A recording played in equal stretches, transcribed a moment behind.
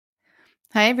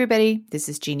Hi, everybody. This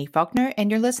is Jeannie Faulkner,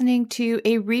 and you're listening to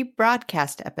a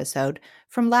rebroadcast episode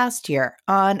from last year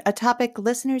on a topic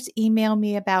listeners email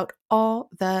me about all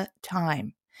the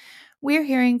time. We're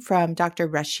hearing from Dr.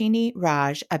 Rashini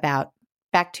Raj about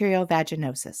bacterial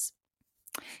vaginosis.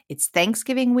 It's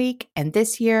Thanksgiving week, and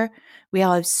this year we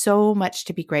all have so much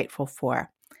to be grateful for.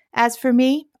 As for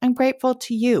me, I'm grateful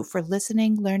to you for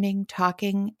listening, learning,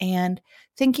 talking, and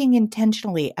thinking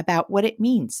intentionally about what it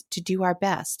means to do our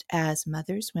best as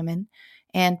mothers, women,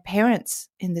 and parents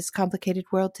in this complicated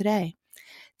world today.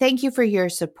 Thank you for your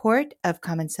support of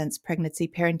Common Sense Pregnancy,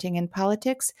 Parenting, and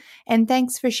Politics, and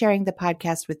thanks for sharing the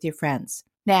podcast with your friends.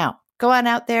 Now, go on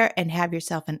out there and have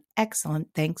yourself an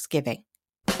excellent Thanksgiving.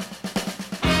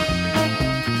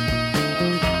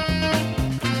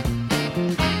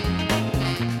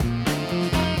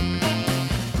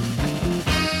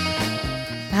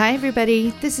 Hi,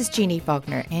 everybody. This is Jeannie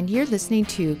Faulkner, and you're listening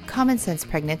to Common Sense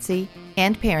Pregnancy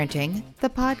and Parenting, the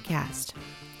podcast.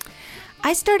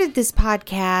 I started this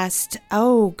podcast,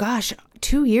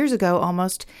 2 years ago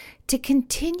almost, to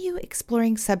continue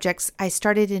exploring subjects I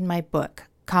started in my book,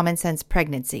 Common Sense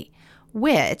Pregnancy,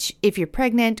 which, if you're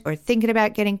pregnant or thinking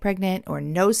about getting pregnant or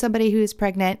know somebody who is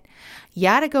pregnant, you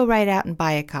ought to go right out and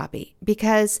buy a copy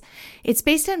because it's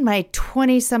based on my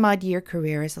 20-some-odd year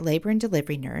career as a labor and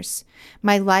delivery nurse,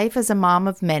 my life as a mom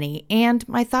of many, and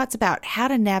my thoughts about how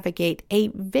to navigate a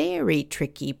very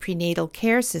tricky prenatal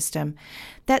care system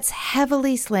that's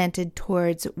heavily slanted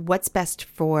towards what's best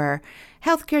for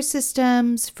healthcare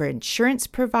systems, for insurance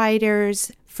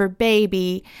providers, for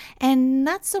baby, and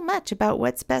not so much about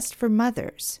what's best for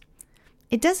mothers.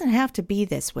 It doesn't have to be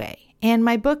this way, and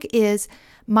my book is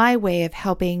my way of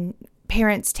helping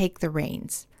parents take the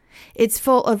reins. It's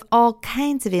full of all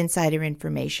kinds of insider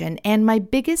information, and my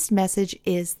biggest message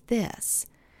is this.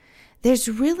 There's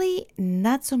really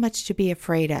not so much to be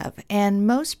afraid of, and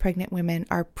most pregnant women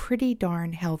are pretty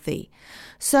darn healthy.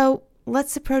 So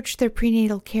let's approach their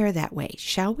prenatal care that way,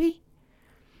 shall we?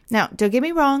 Now, don't get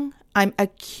me wrong, I'm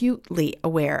acutely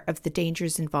aware of the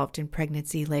dangers involved in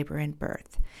pregnancy, labor, and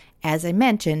birth. As I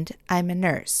mentioned, I'm a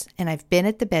nurse, and I've been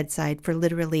at the bedside for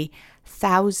literally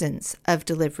thousands of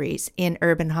deliveries in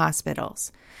urban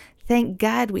hospitals. Thank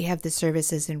God we have the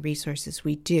services and resources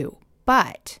we do.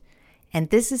 But, and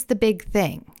this is the big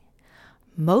thing,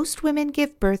 most women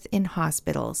give birth in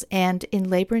hospitals and in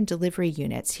labor and delivery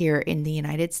units here in the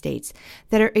United States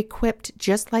that are equipped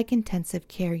just like intensive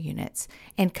care units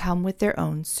and come with their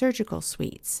own surgical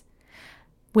suites.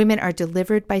 Women are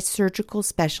delivered by surgical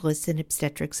specialists in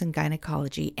obstetrics and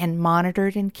gynecology and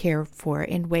monitored and cared for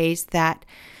in ways that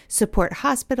support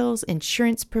hospitals,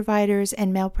 insurance providers,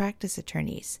 and malpractice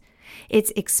attorneys.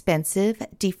 It's expensive,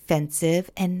 defensive,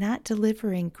 and not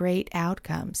delivering great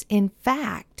outcomes. In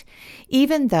fact,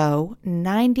 even though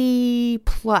 90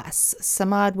 plus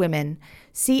some odd women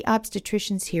see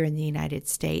obstetricians here in the United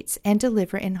States and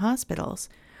deliver in hospitals,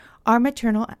 our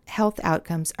maternal health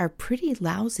outcomes are pretty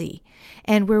lousy,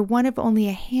 and we're one of only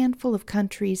a handful of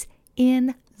countries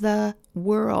in the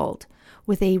world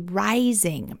with a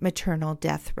rising maternal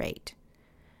death rate.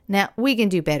 Now, we can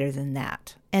do better than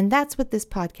that, and that's what this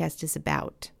podcast is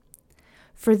about.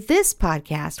 For this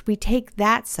podcast, we take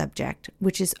that subject,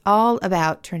 which is all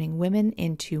about turning women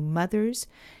into mothers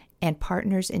and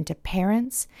partners into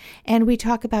parents, and we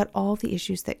talk about all the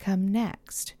issues that come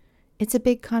next. It's a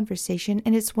big conversation,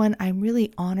 and it's one I'm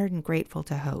really honored and grateful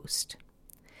to host.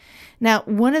 Now,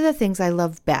 one of the things I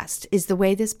love best is the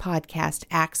way this podcast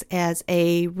acts as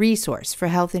a resource for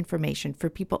health information for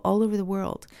people all over the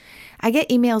world. I get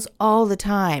emails all the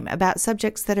time about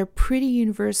subjects that are pretty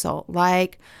universal,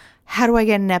 like how do I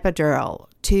get an epidural,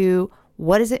 to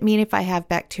what does it mean if I have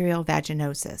bacterial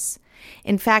vaginosis?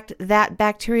 In fact, that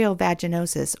bacterial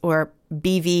vaginosis, or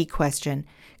BV question,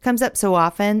 comes up so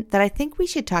often that I think we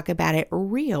should talk about it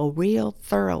real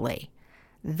thoroughly.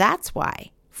 That's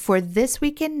why, for this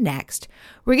week and next,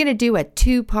 we're going to do a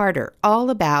two-parter all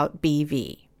about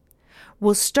BV.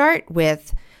 We'll start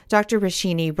with Dr.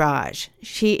 Rashini Raj.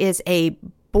 She is a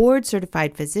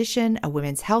board-certified physician, a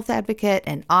women's health advocate,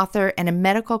 an author, and a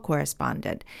medical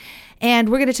correspondent. And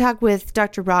we're going to talk with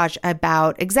Dr. Raj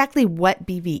about exactly what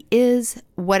BV is,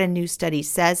 what a new study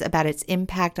says about its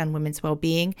impact on women's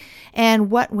well-being, and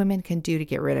what women can do to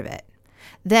get rid of it.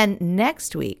 Then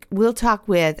next week, we'll talk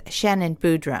with Shannon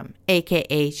Boodram,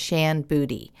 aka Shan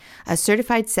Booty, a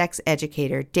certified sex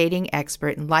educator, dating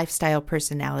expert, and lifestyle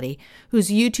personality whose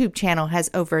YouTube channel has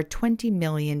over 20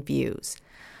 million views.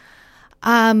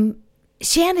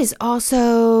 Shan is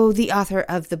also the author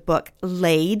of the book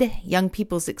Laid, Young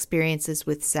People's Experiences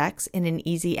with Sex in an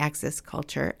Easy Access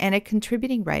Culture, and a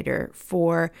contributing writer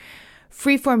for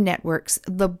Freeform Network's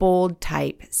The Bold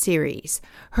Type series.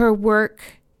 Her work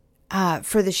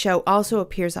for the show also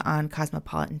appears on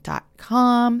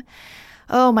Cosmopolitan.com.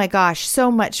 Oh my gosh, so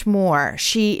much more.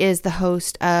 She is the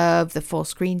host of the full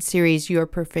screen series, Your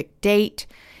Perfect Date.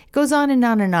 It goes on and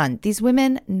on and on. These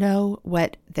women know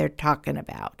what they're talking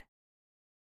about.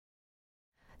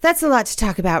 That's a lot to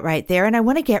talk about right there, and I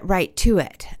want to get right to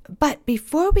it. But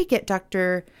before we get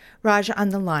Dr. Raj on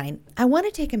the line, I want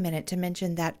to take a minute to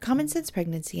mention that Common Sense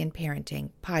Pregnancy and Parenting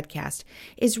podcast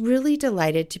is really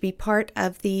delighted to be part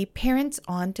of the Parents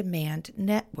on Demand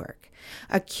Network,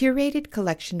 a curated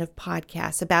collection of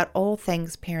podcasts about all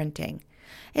things parenting.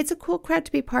 It's a cool crowd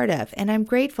to be part of, and I'm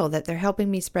grateful that they're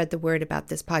helping me spread the word about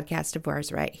this podcast of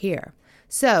ours right here.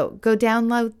 So go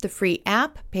download the free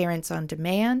app, Parents on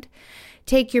Demand.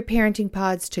 Take your parenting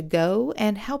pods to go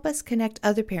and help us connect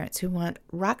other parents who want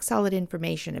rock-solid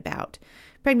information about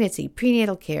pregnancy,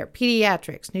 prenatal care,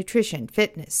 pediatrics, nutrition,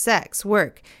 fitness, sex,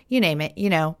 work, you name it,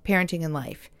 parenting and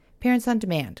life. Parents on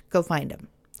Demand. Go find them.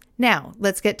 Now,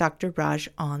 let's get Dr. Raj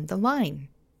on the line.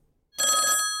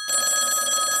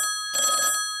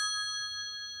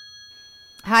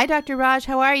 Hi, Dr. Raj.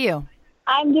 How are you?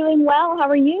 I'm doing well. How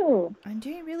are you? I'm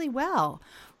doing really well.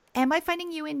 Am I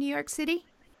finding you in New York City?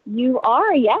 You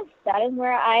are, yes. That is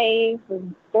where I was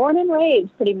born and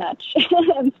raised, pretty much.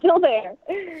 I'm still there.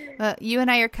 Well, you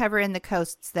and I are covering the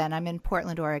coasts then. I'm in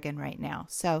Portland, Oregon right now.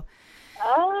 So,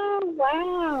 oh,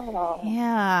 wow.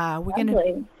 Yeah,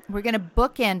 we're gonna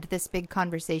bookend this big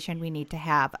conversation we need to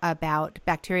have about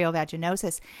bacterial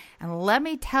vaginosis. And let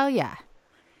me tell you,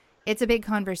 it's a big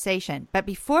conversation. But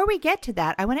before we get to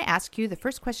that, I want to ask you the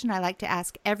first question I like to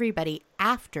ask everybody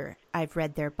after I've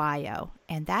read their bio,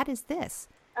 and that is this.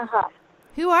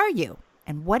 Who are you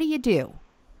and what do you do?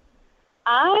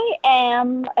 I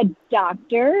am a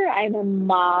doctor. I'm a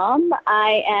mom.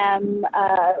 I am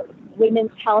a women's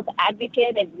health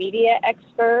advocate and media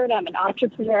expert. I'm an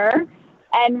entrepreneur.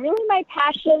 And really my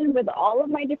passion with all of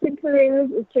my different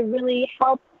careers is to really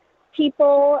help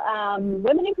people,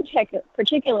 women in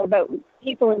particular, but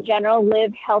people in general,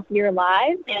 live healthier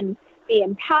lives and be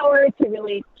empowered to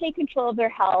really take control of their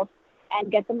health and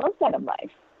get the most out of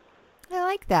life. I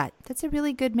like that. That's a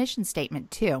really good mission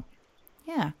statement, too.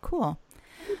 Yeah, cool.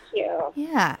 Thank you.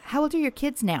 Yeah. How old are your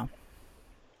kids now?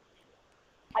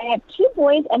 I have 2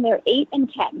 boys, and they're 8 and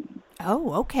 10.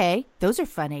 Oh, okay. Those are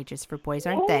fun ages for boys,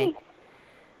 aren't they?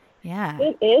 Yeah.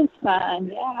 It is fun,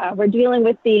 yeah. We're dealing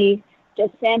with the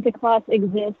does Santa Claus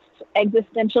exist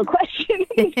existential question.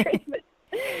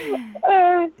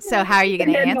 So how are you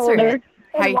going to answer it?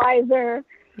 Wiser.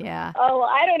 Yeah. Oh, well,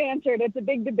 I don't answer it. It's a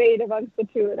big debate amongst the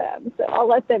 2 of them. So I'll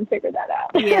let them figure that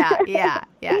out. Yeah.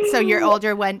 So your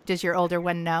older one, does your older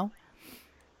one know?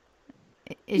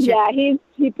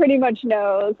 He pretty much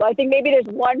knows. I think maybe there's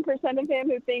 1% of him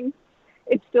who thinks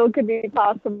it still could be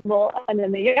possible. And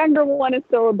then the younger one is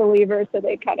still a believer. So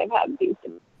they kind of have these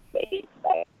debates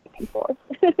back and forth.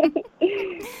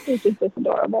 It's just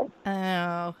adorable.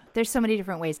 Oh, there's so many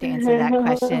different ways to answer that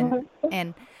question.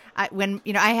 And I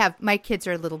have, my kids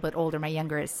are a little bit older. My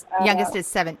youngest is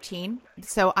 17.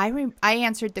 So I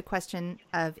answered the question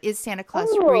of, is Santa Claus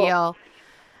real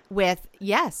with,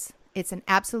 yes, it's an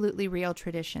absolutely real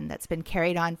tradition that's been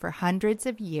carried on for hundreds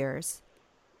of years.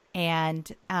 And,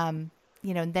 and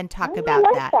then talk about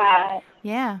that.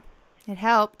 Yeah, it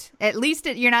helped. At least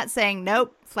you're not saying,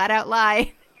 nope, flat out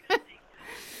lie.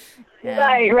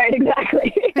 Yeah. Right,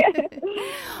 exactly.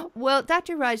 Well,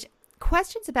 Dr. Raj,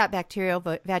 questions about bacterial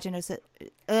vaginosis,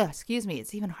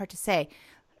 it's even hard to say.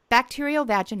 Bacterial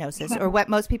vaginosis, or what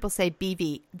most people say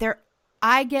BV,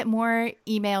 I get more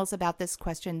emails about this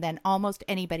question than almost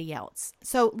anybody else.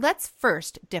 So let's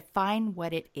first define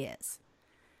what it is.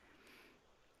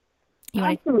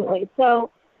 Absolutely.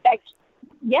 So,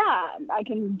 I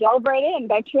can delve right in.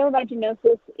 Bacterial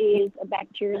vaginosis is a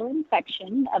bacterial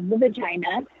infection of the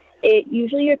vagina. It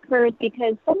usually occurs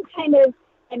because some kind of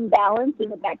imbalance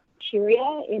in the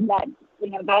bacteria in that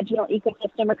vaginal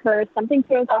ecosystem occurs. Something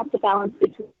throws off the balance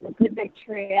between the good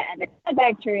bacteria and the bad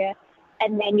bacteria,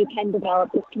 and then you can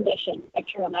develop this condition,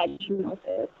 bacterial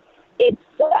vaginosis.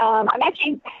 I'm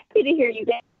actually happy to hear you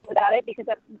get about it because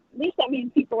at least that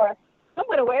means people are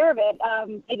somewhat aware of it.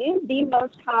 It is the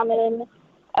most common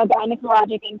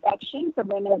gynecologic infection for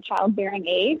women of childbearing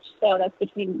age, so that's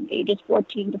between ages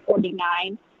 14 to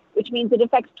 49, which means it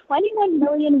affects 21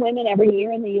 million women every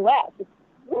year in the U.S. It's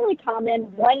really common.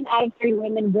 1 out of 3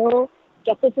 women will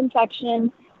get this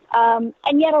infection, and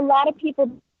yet a lot of people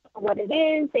don't know what it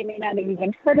is. They may not have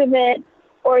even heard of it,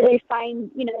 or they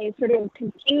find, they sort of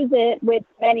confuse it with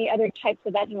many other types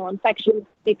of vaginal infections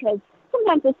because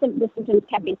sometimes the symptoms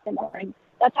can be similar. And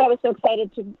that's why I was so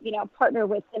excited to, partner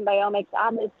with Symbiomics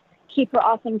on this Keep Her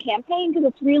Awesome campaign, because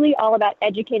it's really all about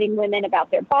educating women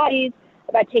about their bodies,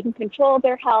 about taking control of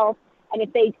their health, and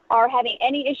if they are having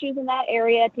any issues in that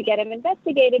area, to get them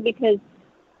investigated, because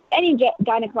any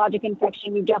gynecologic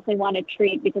infection you definitely want to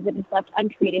treat, because if it's left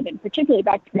untreated, and particularly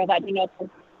bacterial vaginosis,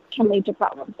 can lead to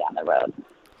problems down the road.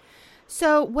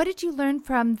 So what did you learn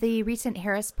from the recent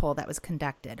Harris poll that was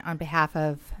conducted on behalf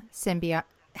of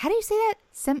how do you say that?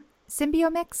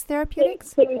 Symbiomics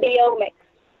Therapeutics?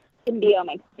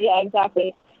 Symbiomics. Yeah,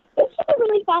 exactly. This was a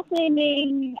really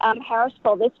fascinating Harris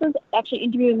poll. This was actually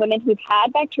interviewing women who've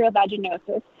had bacterial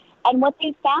vaginosis. And what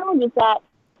they found is that,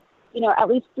 at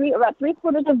least about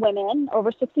 3/4 of women,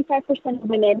 over 65% of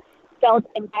women, felt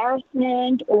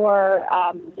embarrassment or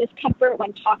discomfort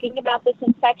when talking about this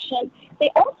infection. They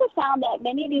also found that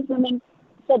many of these women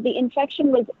said the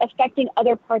infection was affecting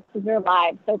other parts of their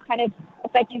lives, so kind of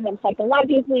affecting them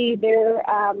psychologically, their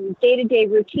day-to-day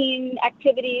routine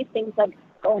activities, things like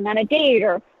going on a date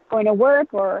or going to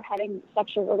work or having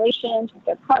sexual relations with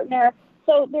their partner.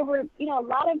 So there were, a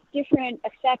lot of different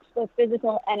effects, both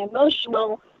physical and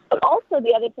emotional. But also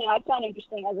the other thing I found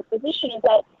interesting as a physician is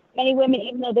that many women,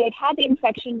 even though they'd had the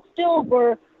infection, still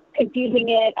were confusing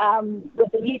it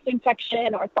with a yeast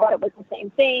infection or thought it was the same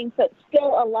thing. So it's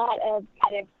still a lot of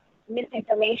kind of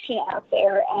misinformation out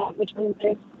there, which means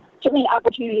there's certainly an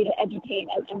opportunity to educate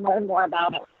and learn more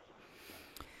about it.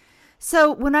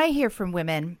 So when I hear from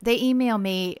women, they email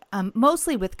me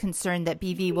mostly with concern that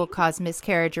BV will cause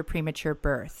miscarriage or premature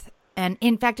birth. And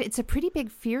in fact, it's a pretty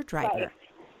big fear driver. Right.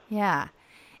 Yeah.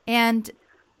 And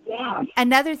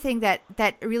another thing that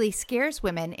really scares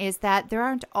women is that there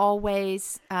aren't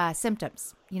always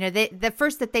symptoms. The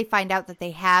first that they find out that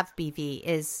they have BV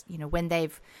is, when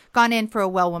they've gone in for a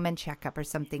well woman checkup or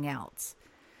something else.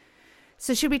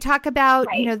 So should we talk about,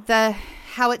 right.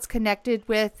 how it's connected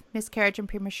with miscarriage and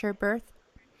premature birth?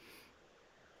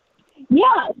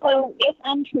 Yeah, so if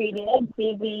untreated,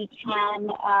 BV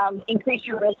can increase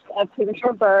your risk of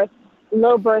premature birth,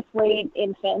 low birth weight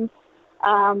infants,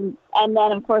 and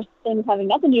then, of course, things having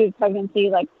nothing to do with pregnancy,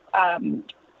 like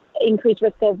increased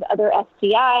risk of other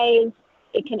STIs.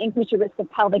 It can increase your risk of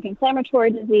pelvic inflammatory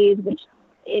disease, which,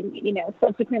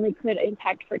 subsequently could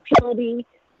impact fertility.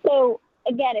 So,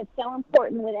 again, it's so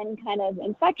important with any kind of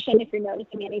infection, if you're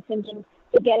noticing any symptoms,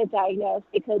 to get it diagnosed,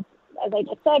 because, as I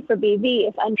just said, for BV,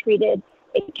 if untreated,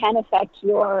 it can affect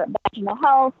your vaginal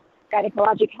health,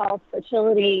 gynecologic health,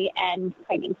 fertility, and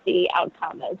pregnancy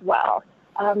outcome as well.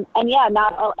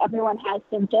 Not everyone has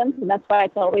symptoms, and that's why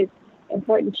it's always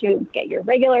important to get your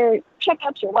regular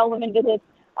checkups, your well woman visits.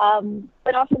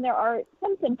 But often there are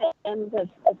some symptoms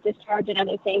of discharge and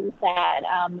other things that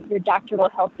your doctor will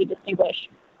help you distinguish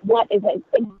what is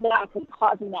exactly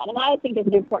causing that. And I think is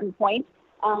an important point.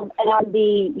 And on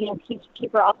the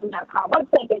keepherawesome.com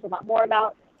website, there's a lot more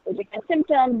about the different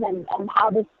symptoms and how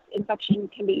this infection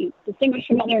can be distinguished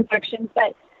from other infections.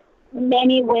 But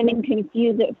many women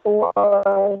confuse it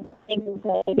for things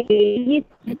like yeast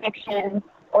infection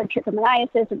or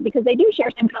trichomoniasis, because they do share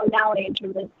some commonality in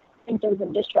terms of symptoms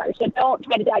of discharge. So don't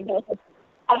try to diagnose it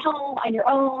at home on your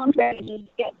own. Try to just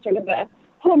get sort of a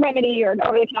home remedy or an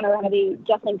over-the-counter remedy.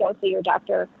 Definitely go see your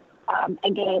doctor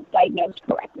and get it diagnosed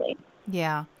correctly.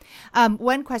 Yeah.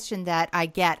 One question that I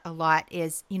get a lot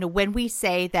is, when we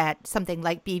say that something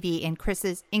like BV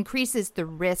increases the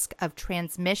risk of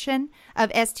transmission of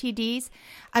STDs,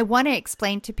 I want to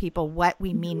explain to people what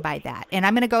we mean by that. And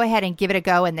I'm going to go ahead and give it a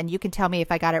go, and then you can tell me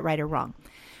if I got it right or wrong.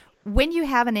 When you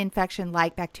have an infection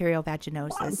like bacterial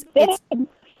vaginosis,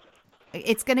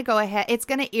 it's going to go ahead, it's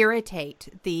going to irritate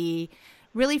the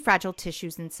really fragile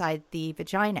tissues inside the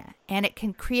vagina, and it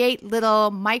can create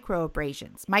little micro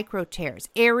abrasions, micro tears,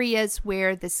 areas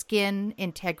where the skin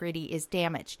integrity is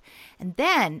damaged. And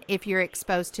then if you're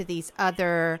exposed to these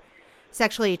other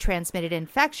sexually transmitted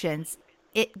infections,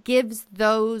 it gives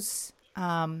those,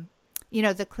 the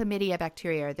chlamydia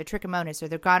bacteria or the trichomonas or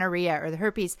the gonorrhea or the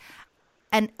herpes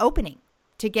an opening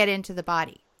to get into the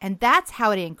body. And that's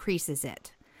how it increases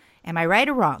it. Am I right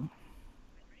or wrong?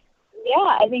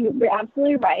 Yeah, I think you're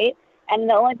absolutely right. And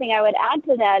the only thing I would add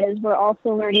to that is we're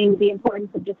also learning the importance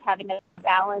of just having a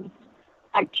balanced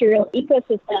bacterial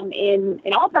ecosystem in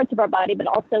all parts of our body, but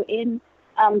also in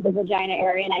the vagina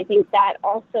area. And I think that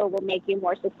also will make you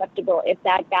more susceptible if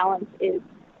that balance is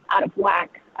out of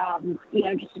whack,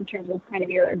 just in terms of kind of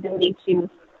your ability to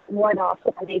ward off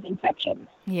some of these infections.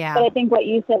 Yeah. But I think what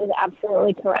you said is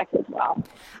absolutely correct as well.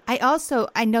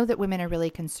 I know that women are really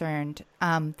concerned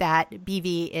that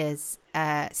BV is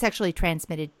a sexually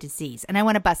transmitted disease. And I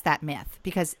want to bust that myth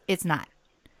because it's not.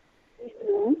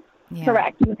 Mm-hmm. Yeah.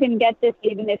 Correct. You can get this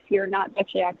even if you're not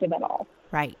sexually active at all.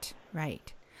 Right,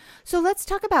 right. So let's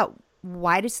talk about,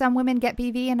 why do some women get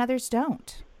BV and others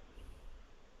don't?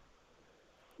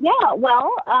 Yeah,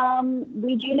 well,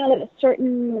 we do know that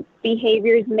certain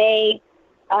behaviors may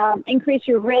increase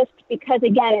your risk because,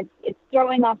 again, it's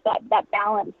throwing off that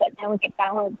balance, that delicate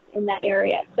balance in that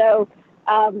area. So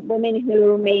women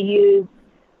who may use,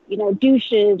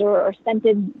 douches or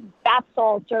scented bath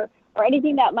salts or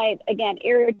anything that might, again,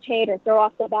 irritate or throw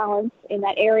off the balance in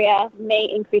that area may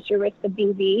increase your risk of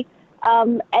BV.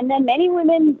 And then many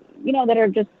women, that are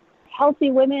just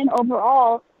healthy women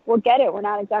overall will get it. We're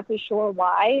not exactly sure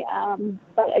why.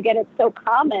 But again, it's so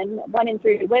common, 1 in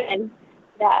 3 women,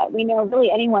 that we know really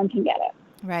anyone can get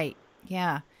it. Right.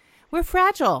 Yeah. We're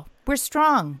fragile. We're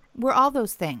strong. We're all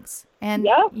those things. And,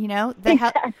 Yep.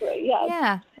 exactly. Yes.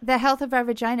 Yeah. The health of our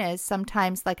vagina is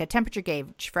sometimes like a temperature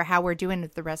gauge for how we're doing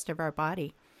with the rest of our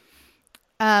body.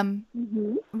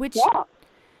 Which,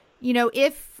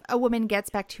 if a woman gets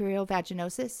bacterial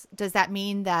vaginosis, does that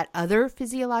mean that other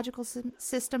physiological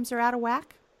systems are out of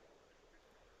whack?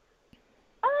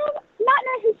 Not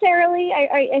necessarily.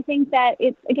 I think that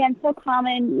it's, again, so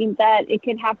common that it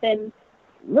can happen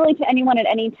really to anyone at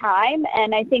any time.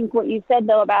 And I think what you said,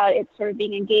 though, about it sort of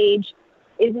being engaged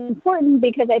is important,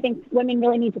 because I think women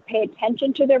really need to pay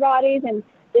attention to their bodies. And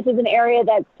this is an area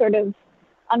that's sort of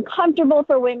uncomfortable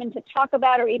for women to talk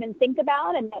about or even think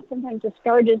about, and that sometimes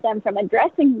discourages them from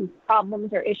addressing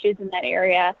problems or issues in that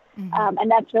area. And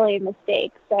that's really a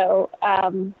mistake. So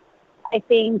I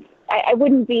think I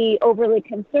wouldn't be overly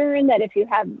concerned that if you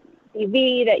have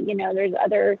BV that, there's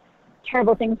other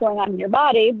terrible things going on in your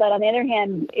body. But on the other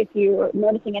hand, if you're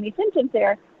noticing any symptoms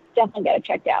there, definitely get it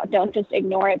checked out. Don't just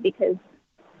ignore it because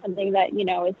something that,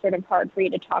 is sort of hard for you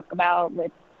to talk about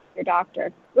with your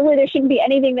doctor. Really, there shouldn't be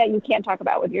anything that you can't talk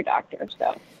about with your doctor.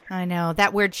 So I know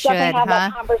that word should, definitely have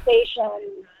that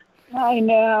conversation. I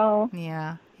know.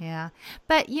 Yeah. Yeah.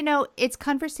 But, it's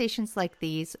conversations like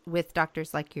these with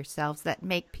doctors like yourselves that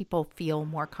make people feel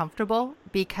more comfortable,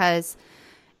 because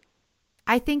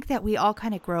I think that we all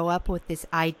kind of grow up with this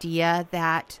idea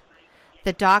that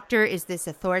the doctor is this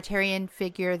authoritarian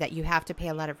figure that you have to pay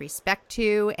a lot of respect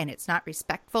to, and it's not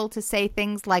respectful to say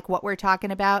things like what we're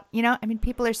talking about.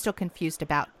 People are still confused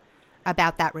about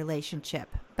that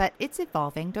relationship, but it's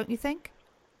evolving, don't you think?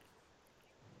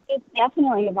 It's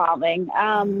definitely evolving.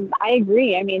 I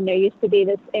agree. There used to be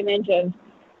this image of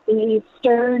the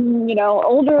stern,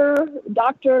 older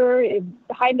doctor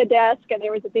behind the desk, and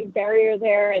there was a big barrier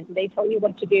there, and they tell you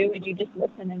what to do, and you just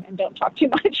listen and don't talk too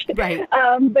much. Right.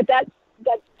 But that's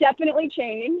definitely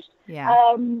changed.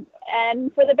 Yeah.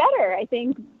 And for the better. I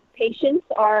think patients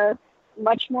are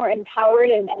much more empowered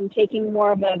and taking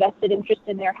more of a vested interest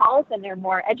in their health, and they're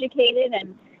more educated,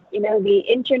 and the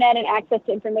internet and access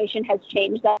to information has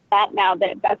changed that now.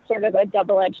 That's sort of a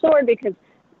double-edged sword, because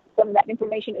some of that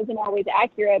information isn't always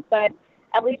accurate, but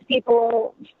at least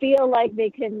people feel like they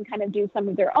can kind of do some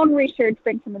of their own research,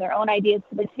 bring some of their own ideas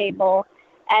to the table.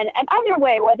 And either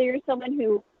way, whether you're someone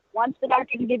who wants the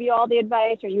doctor to give you all the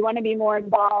advice or you want to be more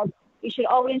involved, you should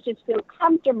always just feel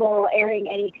comfortable airing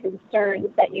any concerns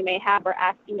that you may have or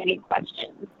asking any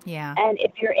questions. Yeah. And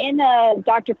if you're in a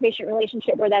doctor-patient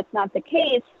relationship where that's not the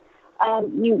case,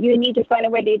 you need to find a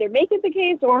way to either make it the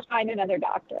case or find another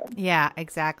doctor. Yeah,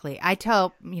 exactly. I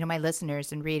tell, my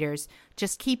listeners and readers,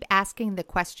 just keep asking the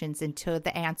questions until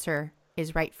the answer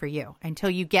is right for you, until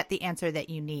you get the answer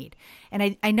that you need.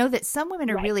 And I know that some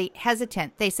women are really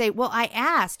hesitant. They say, well, I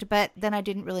asked, but then I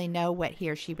didn't really know what he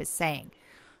or she was saying.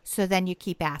 So then you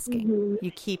keep asking. You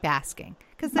keep asking.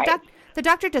 Because the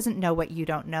doctor doesn't know what you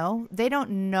don't know. They don't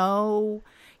know,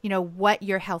 what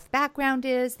your health background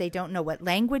is. They don't know what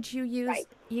language you use. Right.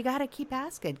 You got to keep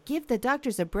asking. Give the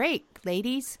doctors a break,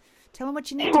 ladies. Tell them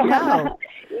what you need to know.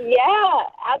 Yeah,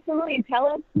 absolutely.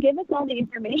 Give us all the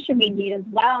information we need as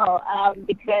well,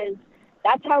 because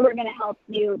that's how we're going to help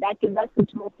you. That gives us the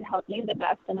tools to help you the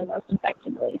best and the most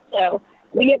effectively. So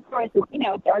we, of course,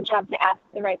 it's our job to ask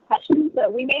the right questions,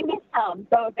 but we may miss some.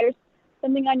 So if there's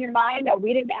something on your mind that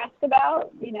we didn't ask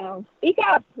about, speak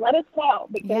up. Let us know,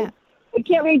 because we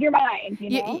can't read your mind.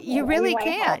 You really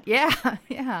can't. Yeah,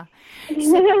 yeah.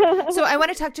 So I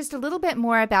want to talk just a little bit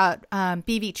more about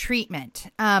BV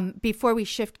treatment before we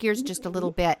shift gears just a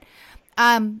little bit.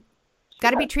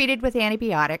 Got to be treated with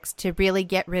antibiotics to really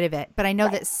get rid of it. But I know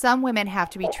that some women have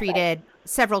to be treated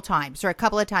several times or a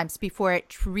couple of times before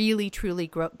it really, truly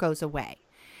goes away.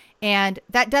 And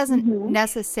that doesn't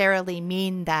necessarily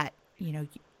mean that,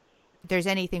 there's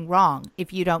anything wrong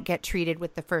if you don't get treated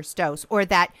with the first dose, or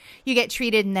that you get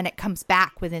treated and then it comes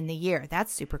back within the year.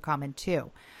 That's super common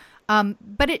too.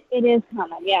 But it is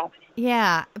common, yeah.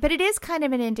 Yeah, but it is kind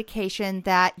of an indication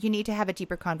that you need to have a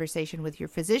deeper conversation with your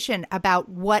physician about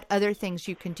what other things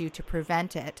you can do to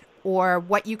prevent it or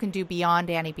what you can do beyond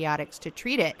antibiotics to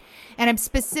treat it. And I'm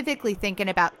specifically thinking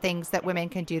about things that women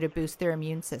can do to boost their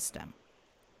immune system.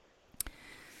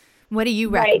 What do you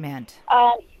recommend?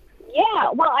 Yeah,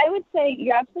 well, I would say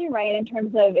you're absolutely right in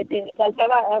terms of it does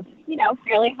have a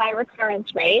fairly high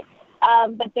recurrence rate.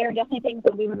 But there are definitely things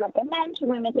that we would recommend to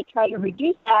women to try to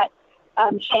reduce that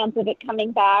chance of it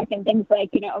coming back, and things like,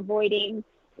 avoiding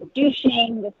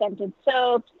douching, the scented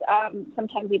soaps,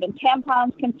 sometimes even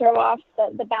tampons can throw off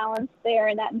the balance there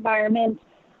in that environment.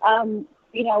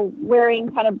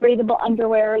 Wearing kind of breathable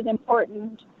underwear is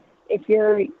important. If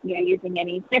you're using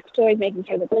any sex toys, making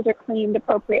sure that those are cleaned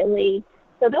appropriately.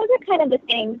 So those are kind of the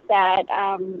things that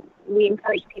we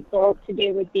encourage people to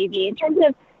do with BV. In terms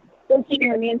of boosting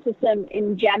your immune system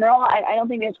in general, I don't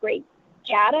think there's great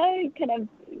data kind of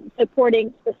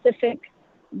supporting specific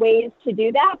ways to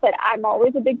do that, but I'm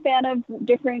always a big fan of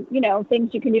different,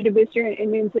 things you can do to boost your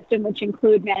immune system, which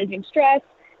include managing stress,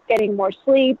 getting more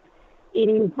sleep,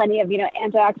 eating plenty of,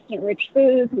 antioxidant-rich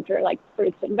foods, which are like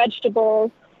fruits and vegetables,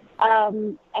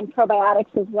 and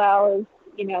probiotics as well as,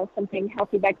 something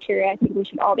healthy bacteria I think we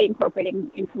should all be incorporating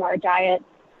into our diet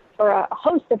for a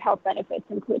host of health benefits,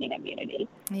 including immunity.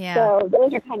 Yeah. So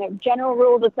those are kind of general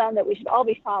rules of thumb that we should all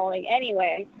be following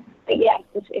anyway. But yes,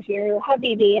 if you have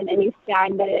BV and you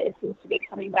find that it seems to be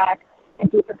coming back, a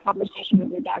deeper conversation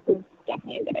with your doctor is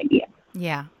definitely a good idea.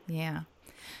 Yeah, yeah.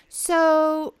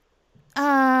 So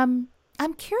I'm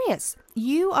curious.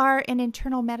 You are an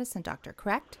internal medicine doctor,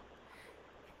 correct?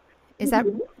 Is that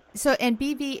so? And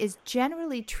BV is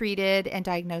generally treated and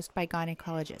diagnosed by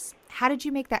gynecologists. How did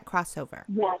you make that crossover?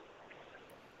 Yes.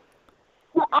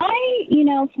 Well, I,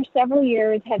 for several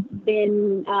years have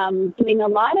been doing a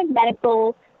lot of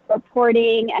medical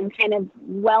reporting and kind of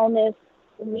wellness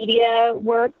media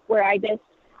work where I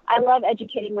love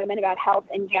educating women about health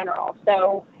in general.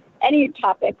 So any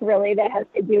topic really that has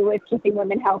to do with keeping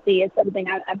women healthy is something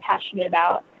I'm passionate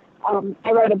about.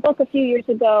 I wrote a book a few years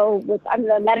ago. I'm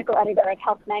the medical editor at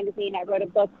Health Magazine. I wrote a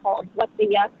book called What the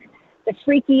Yuck? The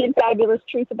Freaky and Fabulous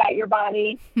Truth About Your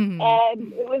Body. And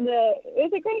it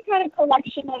was a great kind of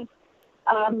collection of,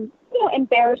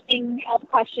 embarrassing health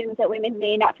questions that women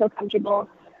may not feel comfortable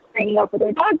bringing up with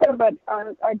their doctor, but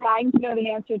are dying to know the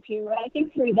answer to. And I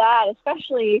think through that,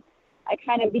 especially, I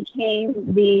kind of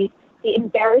became the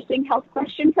embarrassing health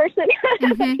question person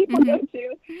that people go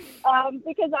to.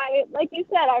 Because like you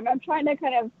said, I'm trying to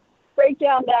kind of break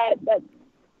down that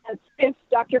stiff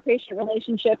doctor-patient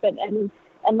relationship and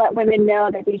let women know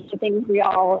that these are things we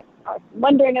all are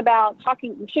wondering about,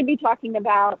 should be talking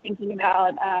about, thinking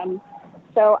about.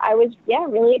 So I was,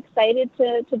 really excited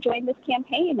to join this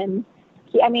campaign. And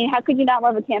I mean, how could you not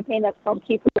love a campaign that's called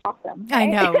Keep It Awesome? Right? I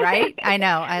know, right? I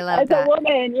know. I love that. As a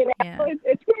woman,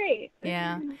 it's great.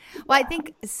 Yeah. Well, I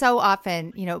think so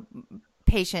often,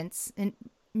 patients, and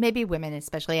maybe women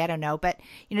especially, I don't know, but,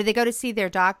 they go to see their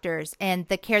doctors and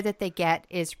the care that they get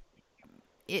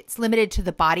it's limited to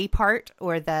the body part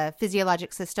or the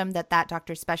physiologic system that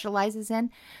doctor specializes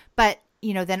in. But,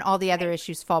 then all the other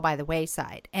issues fall by the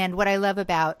wayside. And what I love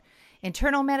about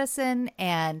internal medicine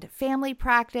and family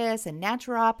practice and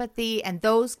naturopathy and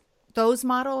those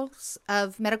models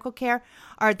of medical care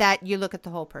are that you look at the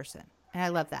whole person. And I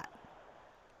love that.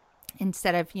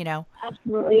 Instead of,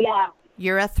 absolutely, yeah.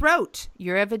 You're a throat,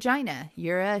 you're a vagina,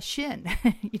 you're a shin,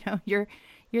 you're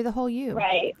the whole you.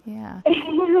 Right. Yeah.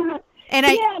 And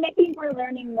I think we're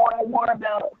learning more and more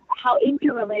about how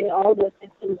interrelated all those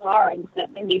systems are, and that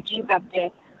you do have to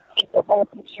take the whole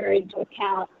picture into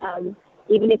account,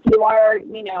 even if you are,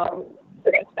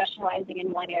 sort of specializing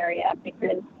in one area,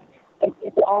 because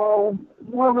it's all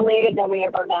more related than we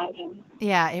ever imagined.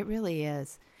 Yeah, it really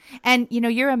is. And,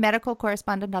 you're a medical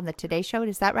correspondent on the Today Show.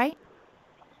 Is that right?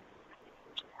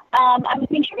 I'm a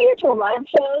contributor to a lot of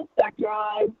shows, Dr.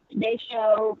 Oz, Today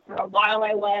Show. For a while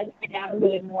I was, but now I'm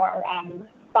doing more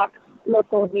Fox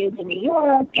local news in New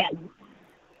York and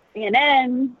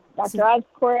CNN, Dr. Oz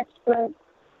core expert.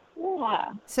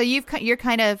 Yeah. So you're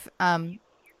kind of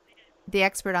the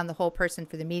expert on the whole person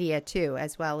for the media too,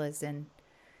 as well as in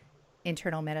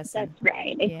internal medicine. That's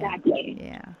right. Exactly.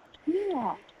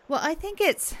 Yeah. Well, I think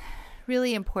it's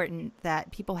really important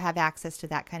that people have access to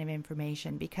that kind of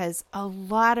information because a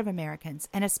lot of Americans,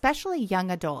 and especially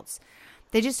young adults,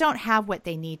 they just don't have what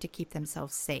they need to keep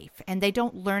themselves safe. And they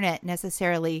don't learn it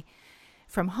necessarily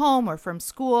from home or from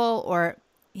school, or,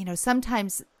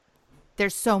 sometimes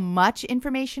there's so much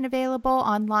information available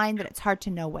online that it's hard to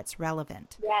know what's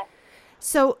relevant. Yes.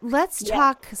 So let's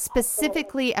talk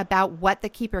specifically about what the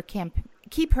Keep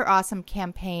Her Awesome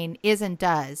campaign is and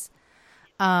does.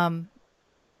 That's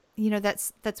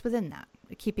within that,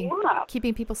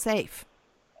 keeping people safe.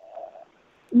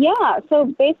 Yeah. So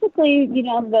basically,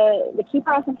 the Keep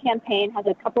Her Awesome campaign has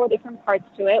a couple of different parts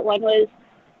to it. One was,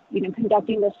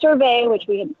 conducting the survey, which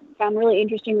we had found really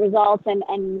interesting results,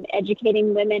 and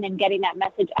educating women and getting that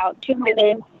message out to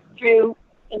women through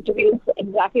interviews,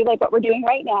 exactly like what we're doing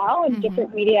right now, and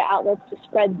different media outlets to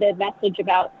spread the message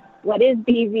about what is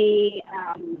BV,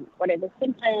 what are the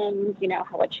symptoms,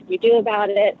 what should you do about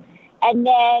it. And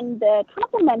then the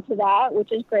complement to that,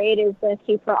 which is great, is the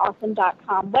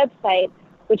keepherawesome.com website,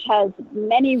 which has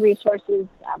many resources.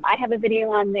 I have a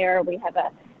video on there. We have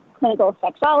a clinical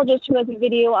sexologist who has a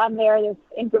video on there. There's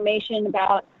information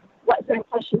about what sort of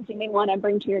questions you may want to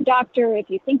bring to your doctor if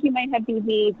you think you might have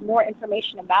BV, more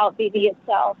information about BV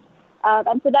itself.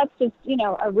 And so that's just,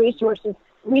 a resource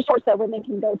that women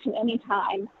can go to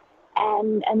anytime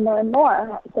and learn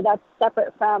more. So that's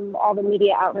separate from all the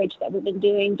media outreach that we've been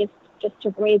doing just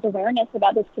to raise awareness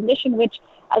about this condition, which,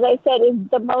 as I said, is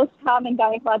the most common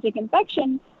gynecologic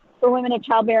infection for women of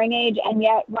childbearing age, and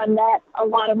yet one that a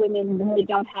lot of women really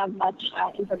don't have much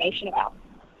information about.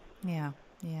 Yeah.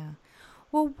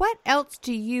 Well, what else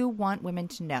do you want women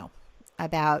to know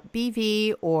about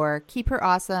BV or Keep Her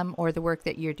Awesome or the work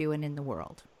that you're doing in the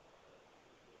world?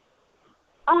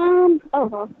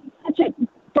 Such a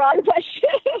broad question.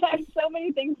 I have so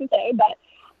many things to say, but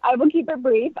I will keep it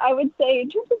brief. I would say in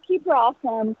terms of Keep Her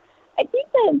Awesome, I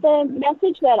think that the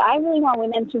message that I really want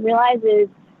women to realize is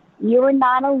you're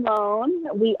not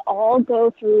alone. We all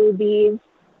go through these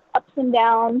ups and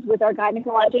downs with our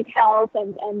gynecologic health,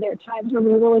 and there are times where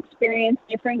we will experience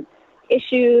different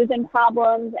issues and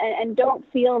problems, and don't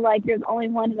feel like you're the only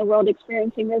one in the world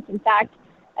experiencing this. In fact,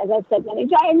 as I've said many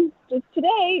times just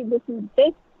today, this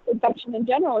infection in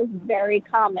general is very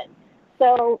common.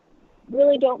 So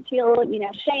really don't feel,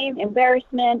 shame,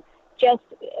 embarrassment. Just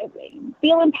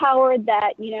feel empowered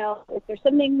that, if there's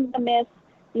something amiss,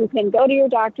 you can go to your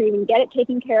doctor, you can get it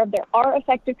taken care of. There are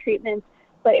effective treatments,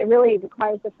 but it really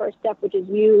requires the first step, which is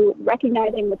you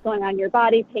recognizing what's going on in your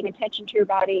body, paying attention to your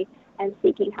body, and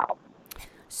seeking help.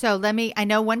 So I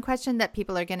know one question that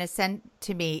people are going to send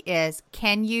to me is,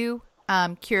 can you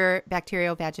cure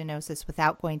bacterial vaginosis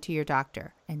without going to your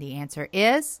doctor? And the answer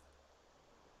is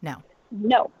no.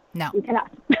 No, you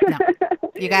cannot. No,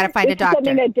 you got to find a doctor.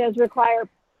 Something that does require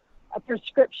a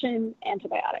prescription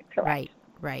antibiotic, correct?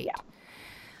 Right. Yeah.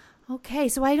 Okay,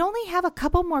 so I only have a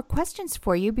couple more questions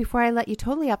for you before I let you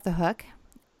totally off the hook.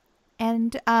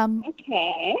 And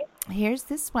okay, here's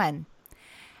this one.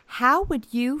 How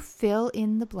would you fill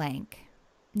in the blank?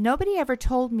 Nobody ever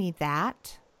told me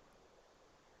that.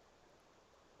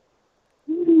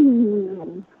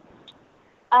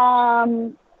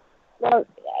 Well,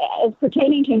 as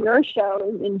pertaining to your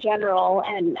show in general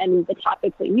and the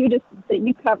topics that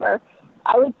you cover,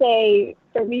 I would say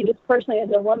for me, just personally as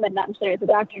a woman, not necessarily as a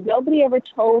doctor, nobody ever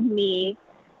told me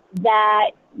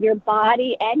that your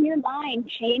body and your mind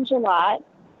change a lot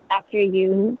after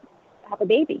you have a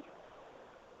baby.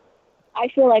 I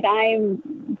feel like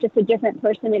I'm just a different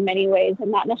person in many ways,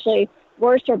 and not necessarily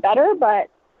worse or better, but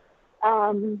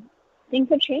things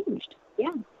have changed.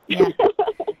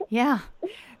 Yeah.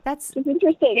 That's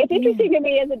interesting. It's interesting to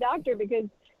me as a doctor because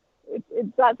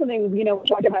it's not something, we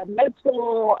talk about in med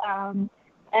school,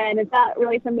 and it's not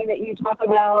really something that you talk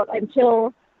about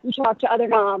until you talk to other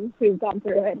moms who've gone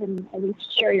through it and you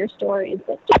share your stories.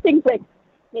 But just things like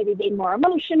maybe being more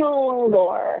emotional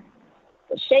or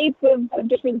the shape of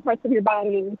different parts of your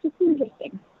body. It's just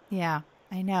interesting. Yeah,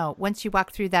 I know. Once you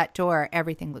walk through that door,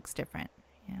 everything looks different.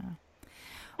 Yeah.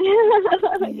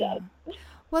 Yes.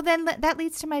 Well, then that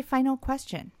leads to my final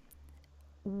question.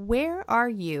 Where are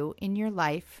you in your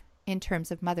life in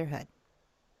terms of motherhood?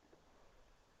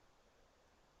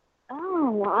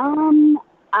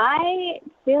 I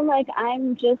feel like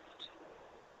I'm just,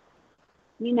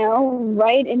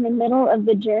 right in the middle of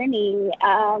the journey.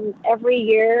 Every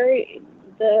year,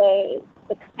 the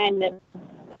kind of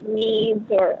needs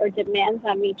or demands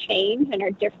on me change and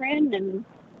are different, and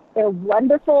they're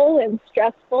wonderful and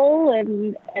stressful,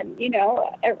 and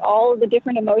all of the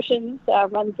different emotions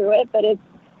run through it. But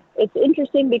it's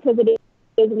interesting because it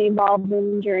is an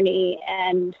evolving journey,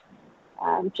 and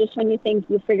just when you think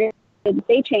you figured it,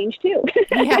 they change too.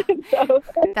 Yeah, so,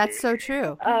 that's so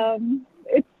true.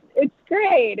 It's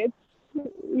great.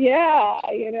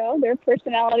 Their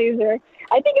personalities are.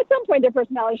 I think at some point their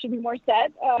personalities should be more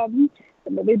set.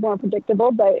 They'll be more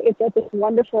predictable, but it's at this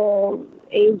wonderful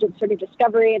age of sort of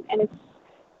discovery, and it's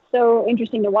so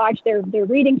interesting to watch. They're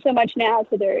reading so much now,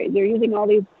 so they're using all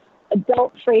these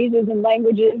adult phrases and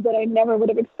languages that I never would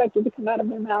have expected to come out of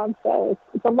their mouths. So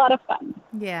it's a lot of fun.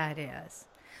 Yeah, it is.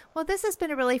 Well, this has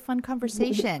been a really fun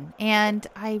conversation, and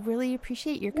I really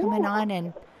appreciate your coming on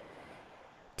and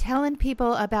telling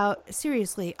people about,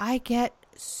 seriously, I get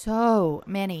so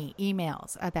many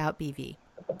emails about BV,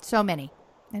 so many.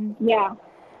 And yeah,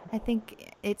 I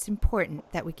think it's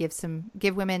important that we give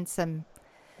women some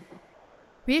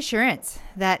reassurance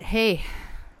that, hey,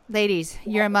 ladies,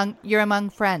 you're among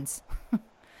friends.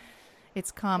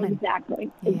 It's common.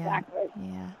 Exactly.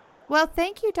 Yeah. Well,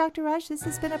 thank you, Dr. Raj. This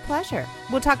has been a pleasure.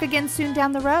 We'll talk again soon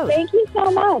down the road. Thank you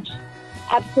so much.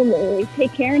 Absolutely.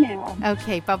 Take care now.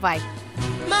 Okay, bye-bye.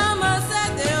 Mama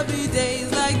said there'll be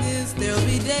days like this. There'll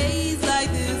be days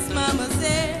like this. Mama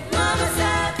said, Mama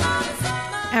said, Mama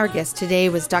said. Our guest today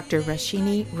was Dr.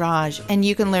 Roshini Raj, and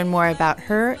you can learn more about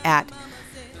her at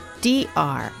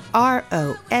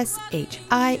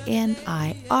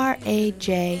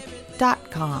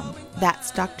drroshiniraj.com.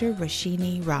 That's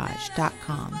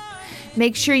drroshiniraj.com.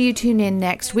 Make sure you tune in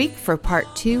next week for part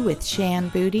 2 with Shan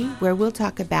Booty, where we'll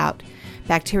talk about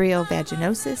bacterial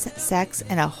vaginosis, sex,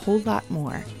 and a whole lot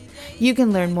more. You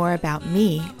can learn more about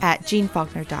me at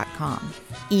jeannefaulkner.com.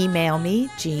 Email me,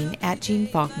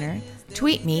 Jeanne@JeanneFaulkner.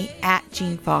 Tweet me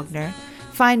 @JeanneFaulkner.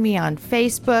 Find me on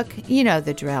Facebook. You know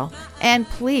the drill. And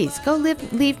please go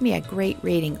leave me a great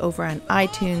rating over on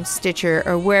iTunes, Stitcher,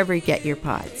 or wherever you get your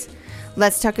pods.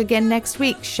 Let's talk again next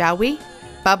week, shall we?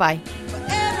 Bye-bye.